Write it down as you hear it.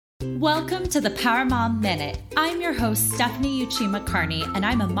Welcome to the Power Mom Minute. I'm your host, Stephanie Uchima Carney, and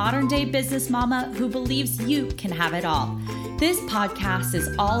I'm a modern-day business mama who believes you can have it all. This podcast is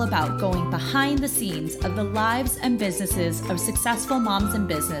all about going behind the scenes of the lives and businesses of successful moms in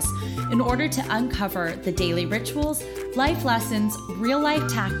business in order to uncover the daily rituals, life lessons,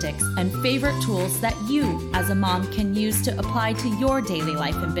 real-life tactics, and favorite tools that you as a mom can use to apply to your daily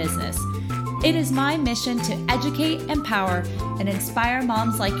life and business. It is my mission to educate, empower, and inspire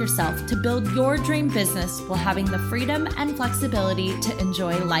moms like yourself to build your dream business while having the freedom and flexibility to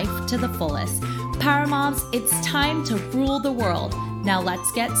enjoy life to the fullest. Power Moms, it's time to rule the world. Now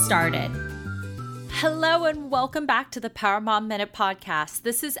let's get started. Hello and welcome back to the Power Mom Minute podcast.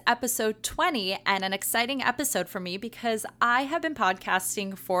 This is episode 20 and an exciting episode for me because I have been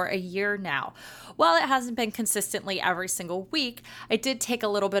podcasting for a year now. While it hasn't been consistently every single week, I did take a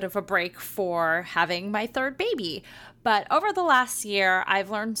little bit of a break for having my third baby. But over the last year, I've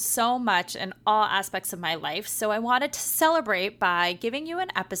learned so much in all aspects of my life, so I wanted to celebrate by giving you an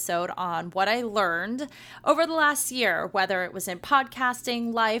episode on what I learned over the last year, whether it was in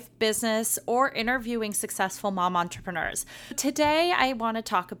podcasting, life, business, or interviewing successful mom entrepreneurs. Today, I want to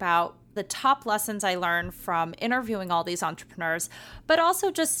talk about the top lessons I learned from interviewing all these entrepreneurs, but also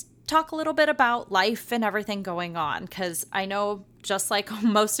just talk a little bit about life and everything going on, because I know, just like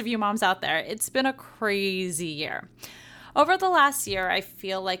most of you moms out there, it's been a crazy year. Over the last year, I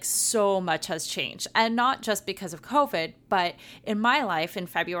feel like so much has changed, and not just because of COVID, but in my life, in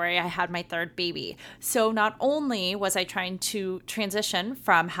February, I had my third baby. So not only was I trying to transition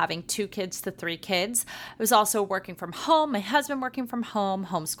from having 2 kids to 3 kids, I was also working from home, my husband working from home,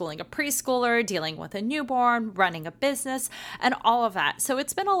 homeschooling a preschooler, dealing with a newborn, running a business, and all of that. So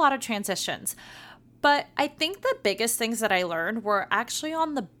it's been a lot of transitions. But I think the biggest things that I learned were actually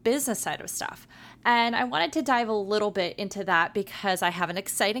on the business side of stuff. And I wanted to dive a little bit into that because I have an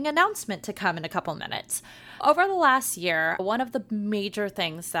exciting announcement to come in a couple minutes. Over the last year, one of the major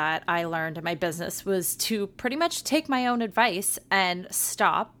things that I learned in my business was to pretty much take my own advice and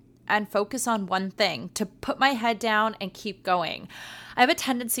stop and focus on one thing, to put my head down and keep going. I have a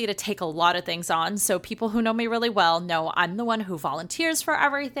tendency to take a lot of things on, so people who know me really well know I'm the one who volunteers for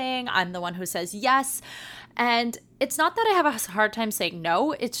everything. I'm the one who says yes. And it's not that I have a hard time saying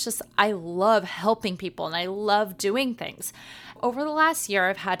no, it's just I love helping people and I love doing things. Over the last year,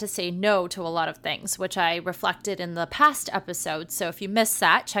 I've had to say no to a lot of things, which I reflected in the past episode. So if you missed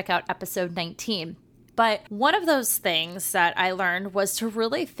that, check out episode 19. But one of those things that I learned was to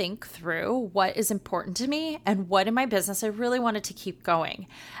really think through what is important to me and what in my business I really wanted to keep going.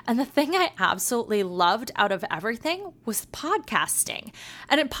 And the thing I absolutely loved out of everything was podcasting.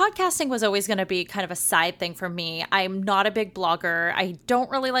 And podcasting was always going to be kind of a side thing for me. I'm not a big blogger. I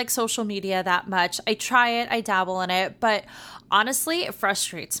don't really like social media that much. I try it, I dabble in it, but honestly, it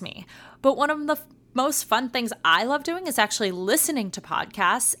frustrates me. But one of the most fun things I love doing is actually listening to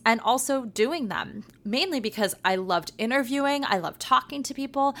podcasts and also doing them, mainly because I loved interviewing, I love talking to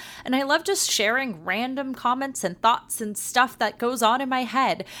people, and I love just sharing random comments and thoughts and stuff that goes on in my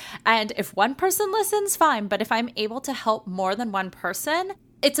head. And if one person listens, fine, but if I'm able to help more than one person,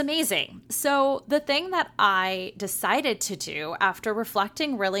 it's amazing. So the thing that I decided to do after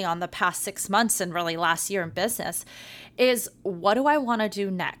reflecting really on the past 6 months and really last year in business is, what do I want to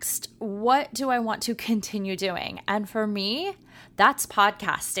do next? What do I want to continue doing? And for me, that's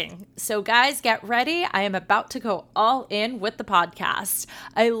podcasting. So guys, get ready. I am about to go all in with the podcast.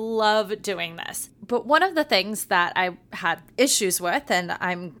 I love doing this. But one of the things that I had issues with, and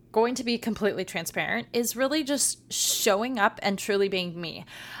I'm going to be completely transparent, is really just showing up and truly being me.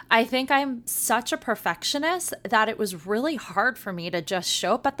 I think I'm such a perfectionist that it was really hard for me to just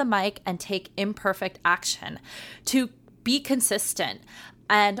show up at the mic and take imperfect action, to be consistent,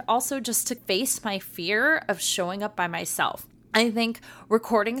 and also just to face my fear of showing up by myself. I think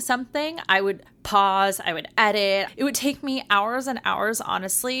recording something, I would pause, I would edit. It would take me hours and hours,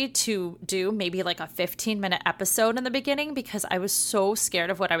 honestly, to do maybe like a 15-minute episode in the beginning because I was so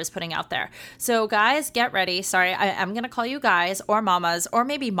scared of what I was putting out there. So guys, get ready. Sorry, I'm going to call you guys or mamas or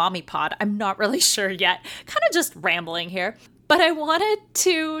maybe mommy pod. I'm not really sure yet. Kind of just rambling here. But I wanted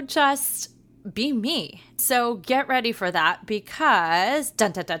to just be me. So get ready for that because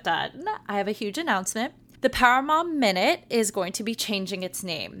dun, dun, dun, dun, I have a huge announcement. The Power Mom Minute is going to be changing its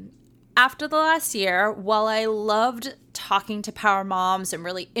name. After the last year, while I loved talking to power moms and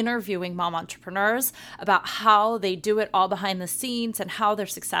really interviewing mom entrepreneurs about how they do it all behind the scenes and how they're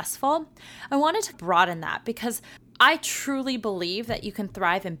successful, I wanted to broaden that because I truly believe that you can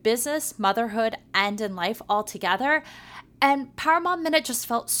thrive in business, motherhood, and in life all together. And Power Mom Minute just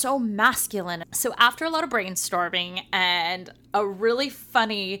felt so masculine. So after a lot of brainstorming and a really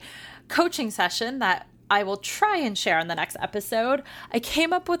funny coaching session that I will try and share in the next episode, I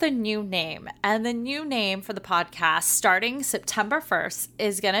came up with a new name. And the new name for the podcast starting September 1st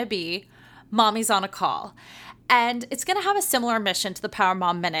is going to be Mommy's on a Call. And it's going to have a similar mission to the Power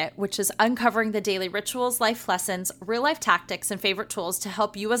Mom Minute, which is uncovering the daily rituals, life lessons, real life tactics, and favorite tools to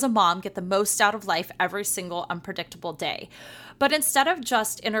help you as a mom get the most out of life every single unpredictable day. But instead of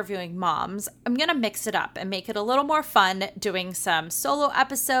just interviewing moms, I'm going to mix it up and make it a little more fun, doing some solo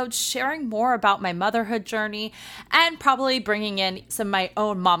episodes, sharing more about my motherhood journey, and probably bringing in some of my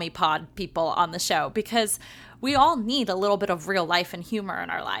own mommy pod people on the show, because we all need a little bit of real life and humor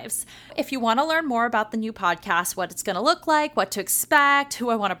in our lives. If you want to learn more about the new podcast, what it's going to look like, what to expect, who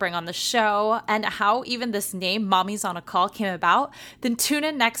I want to bring on the show, and how even this name, Mommy's on a Call, came about, then tune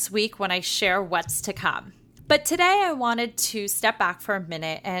in next week when I share what's to come. But today I wanted to step back for a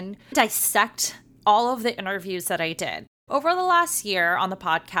minute and dissect all of the interviews that I did. Over the last year on the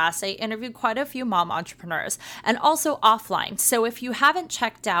podcast, I interviewed quite a few mom entrepreneurs and also offline. So if you haven't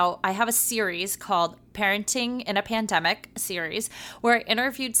checked out, I have a series called Parenting in a Pandemic series where I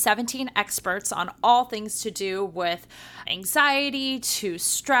interviewed 17 experts on all things to do with anxiety, to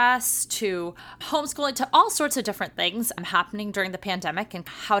stress, to homeschooling, to all sorts of different things happening during the pandemic and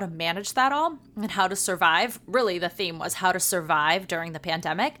how to manage that all and how to survive. Really, the theme was how to survive during the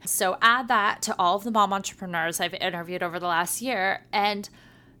pandemic. So add that to all of the mom entrepreneurs I've interviewed over the last year, and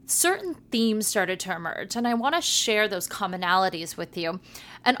certain themes started to emerge, and I want to share those commonalities with you.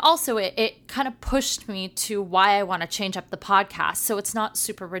 And also it kind of pushed me to why I want to change up the podcast so it's not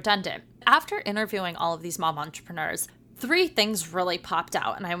super redundant. After interviewing all of these mom entrepreneurs, 3 things really popped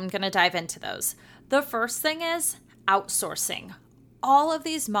out, and I'm going to dive into those. The first thing is outsourcing. All of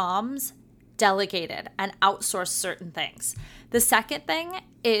these moms delegated and outsourced certain things. The second thing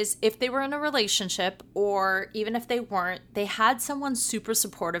is if they were in a relationship, or even if they weren't, they had someone super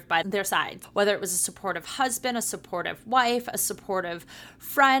supportive by their side, whether it was a supportive husband, a supportive wife, a supportive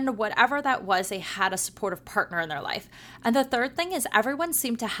friend, whatever that was, they had a supportive partner in their life. And the third thing is everyone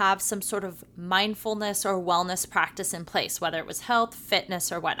seemed to have some sort of mindfulness or wellness practice in place, whether it was health,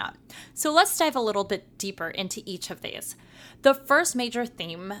 fitness, or whatnot. So let's dive a little bit deeper into each of these. The first major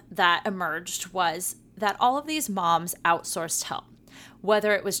theme that emerged was that all of these moms outsourced help.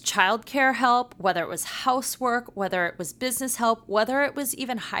 Whether it was childcare help, whether it was housework, whether it was business help, whether it was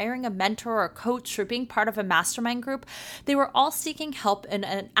even hiring a mentor or a coach or being part of a mastermind group, they were all seeking help in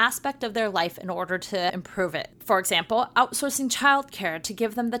an aspect of their life in order to improve it. For example, outsourcing childcare to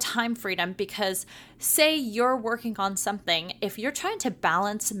give them the time freedom, because say you're working on something, if you're trying to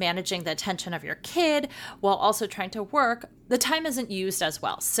balance managing the attention of your kid while also trying to work, the time isn't used as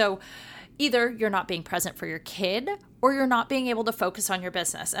well. So either you're not being present for your kid or you're not being able to focus on your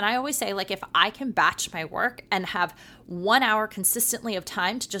business. And I always say, like, if I can batch my work and have 1 hour consistently of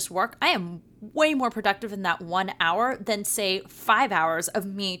time to just work, I am way more productive in that 1 hour than, say, 5 hours of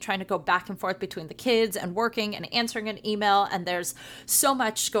me trying to go back and forth between the kids and working and answering an email. And there's so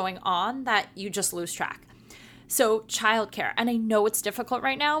much going on that you just lose track. So childcare, and I know it's difficult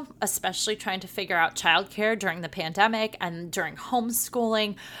right now, especially trying to figure out childcare during the pandemic and during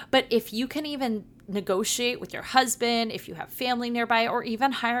homeschooling. But if you can even negotiate with your husband, if you have family nearby, or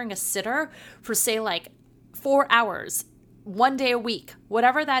even hiring a sitter for, say, like 4 hours, 1 day a week,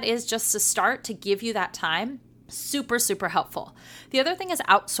 whatever that is, just to start to give you that time, super, super helpful. The other thing is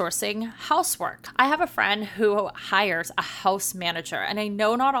outsourcing housework. I have a friend who hires a house manager, and I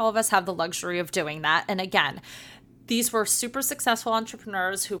know not all of us have the luxury of doing that. And again, these were super successful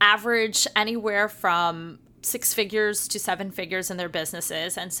entrepreneurs who average anywhere from 6 figures to 7 figures in their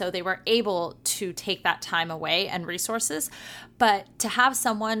businesses. And so they were able to take that time away and resources. But to have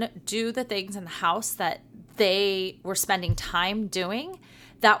someone do the things in the house that they were spending time doing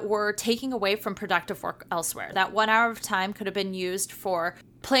that were taking away from productive work elsewhere. That 1 hour of time could have been used for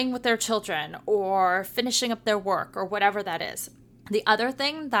playing with their children or finishing up their work or whatever that is. The other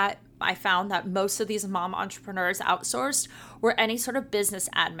thing that I found that most of these mom entrepreneurs outsourced were any sort of business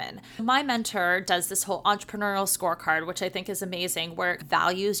admin. My mentor does this whole entrepreneurial scorecard, which I think is amazing, where it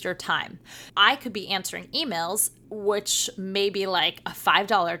values your time. I could be answering emails, which may be like a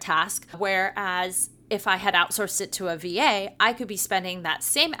 $5 task, whereas if I had outsourced it to a VA, I could be spending that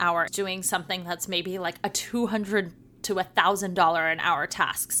same hour doing something that's maybe like a $200 to $1,000 an hour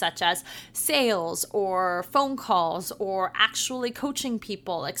task, such as sales or phone calls or actually coaching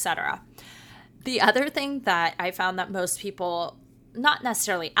people, etc. The other thing that I found that most people not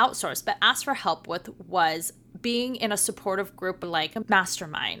necessarily outsourced, but asked for help with was being in a supportive group like a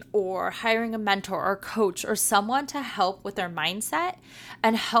mastermind, or hiring a mentor or coach or someone to help with their mindset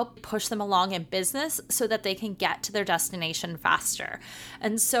and help push them along in business so that they can get to their destination faster.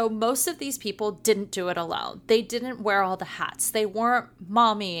 And so most of these people didn't do it alone. They didn't wear all the hats. They weren't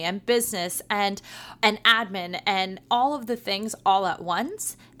mommy and business and admin and all of the things all at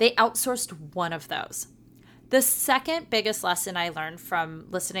once. They outsourced one of those. The second biggest lesson I learned from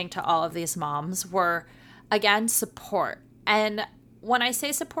listening to all of these moms were, again, support. And when I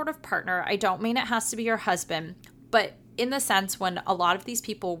say supportive partner, I don't mean it has to be your husband, but in the sense when a lot of these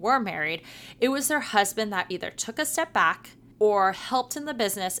people were married, it was their husband that either took a step back or helped in the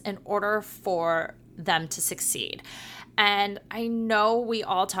business in order for them to succeed. And I know we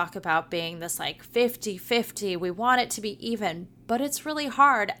all talk about being this like 50-50, we want it to be even, but it's really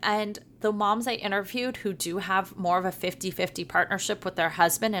hard. And the moms I interviewed who do have more of a 50-50 partnership with their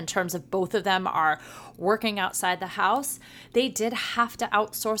husband in terms of both of them are working outside the house, they did have to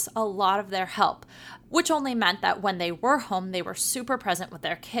outsource a lot of their help, which only meant that when they were home, they were super present with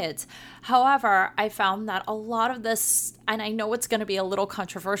their kids. However, I found that a lot of this, and I know it's going to be a little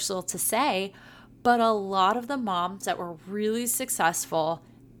controversial to say, but a lot of the moms that were really successful,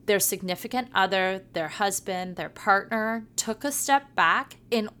 their significant other, their husband, their partner took a step back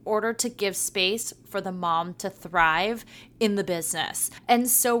in order to give space for the mom to thrive in the business. And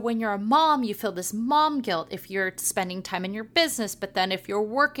so when you're a mom, you feel this mom guilt if you're spending time in your business, but then if you're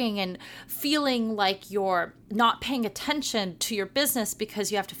working and feeling like you're not paying attention to your business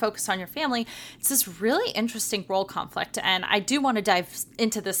because you have to focus on your family, it's this really interesting role conflict. And I do want to dive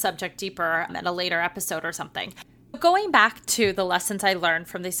into this subject deeper at a later episode or something. Going back to the lessons I learned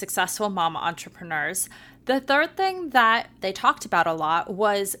from these successful mom entrepreneurs, the third thing that they talked about a lot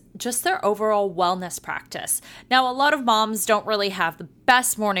was just their overall wellness practice. Now, a lot of moms don't really have the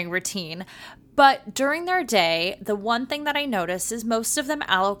best morning routine, but during their day, the one thing that I notice is most of them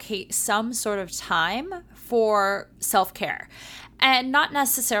allocate some sort of time for self-care. And not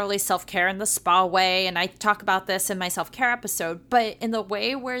necessarily self-care in the spa way, and I talk about this in my self-care episode, but in the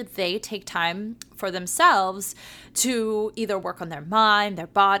way where they take time for themselves to either work on their mind, their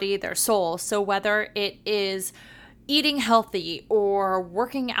body, their soul. So whether it is eating healthy or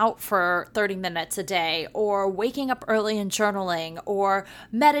working out for 30 minutes a day or waking up early and journaling or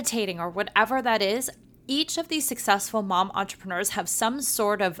meditating or whatever that is, each of these successful mom entrepreneurs have some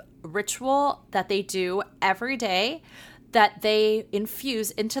sort of ritual that they do every day that they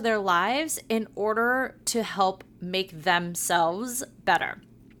infuse into their lives in order to help make themselves better.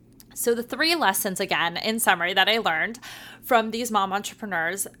 So the three lessons, again, in summary, that I learned from these mom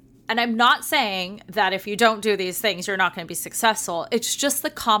entrepreneurs, and I'm not saying that if you don't do these things, you're not going to be successful. It's just the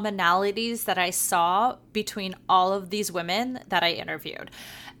commonalities that I saw between all of these women that I interviewed.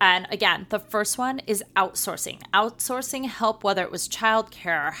 And again, the first one is outsourcing. Outsourcing help, whether it was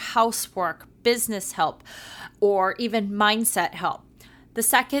childcare, housework, business help, or even mindset help. The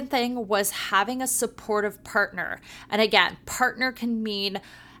second thing was having a supportive partner. And again, partner can mean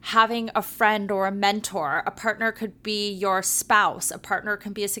having a friend or a mentor. A partner could be your spouse. A partner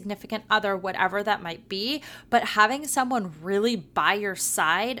can be a significant other, whatever that might be. But having someone really by your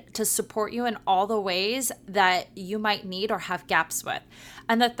side to support you in all the ways that you might need or have gaps with.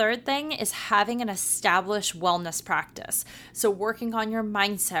 And the third thing is having an established wellness practice. So working on your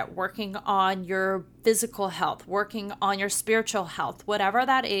mindset, working on your physical health, working on your spiritual health, whatever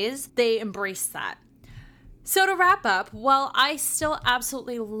that is, they embrace that. So to wrap up, while I still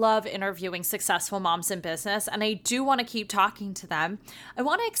absolutely love interviewing successful moms in business, and I do want to keep talking to them, I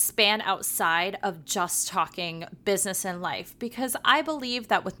want to expand outside of just talking business and life, because I believe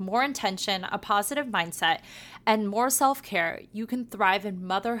that with more intention, a positive mindset, and more self-care, you can thrive in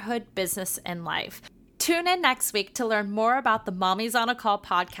motherhood, business, and life. Tune in next week to learn more about the Mommies on a Call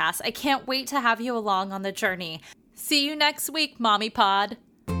podcast. I can't wait to have you along on the journey. See you next week, Mommy Pod.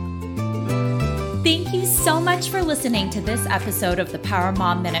 Thank you so much for listening to this episode of the Power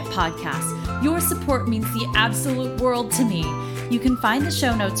Mom Minute podcast. Your support means the absolute world to me. You can find the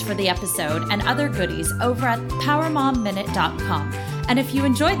show notes for the episode and other goodies over at powermomminute.com. And if you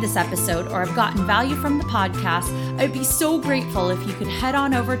enjoyed this episode or have gotten value from the podcast, I'd be so grateful if you could head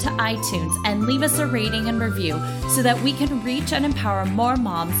on over to iTunes and leave us a rating and review so that we can reach and empower more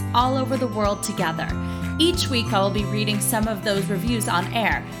moms all over the world together. Each week, I will be reading some of those reviews on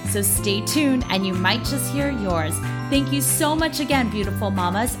air, so stay tuned and you might just hear yours. Thank you so much again, beautiful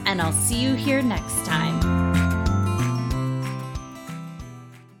mamas, and I'll see you here next time.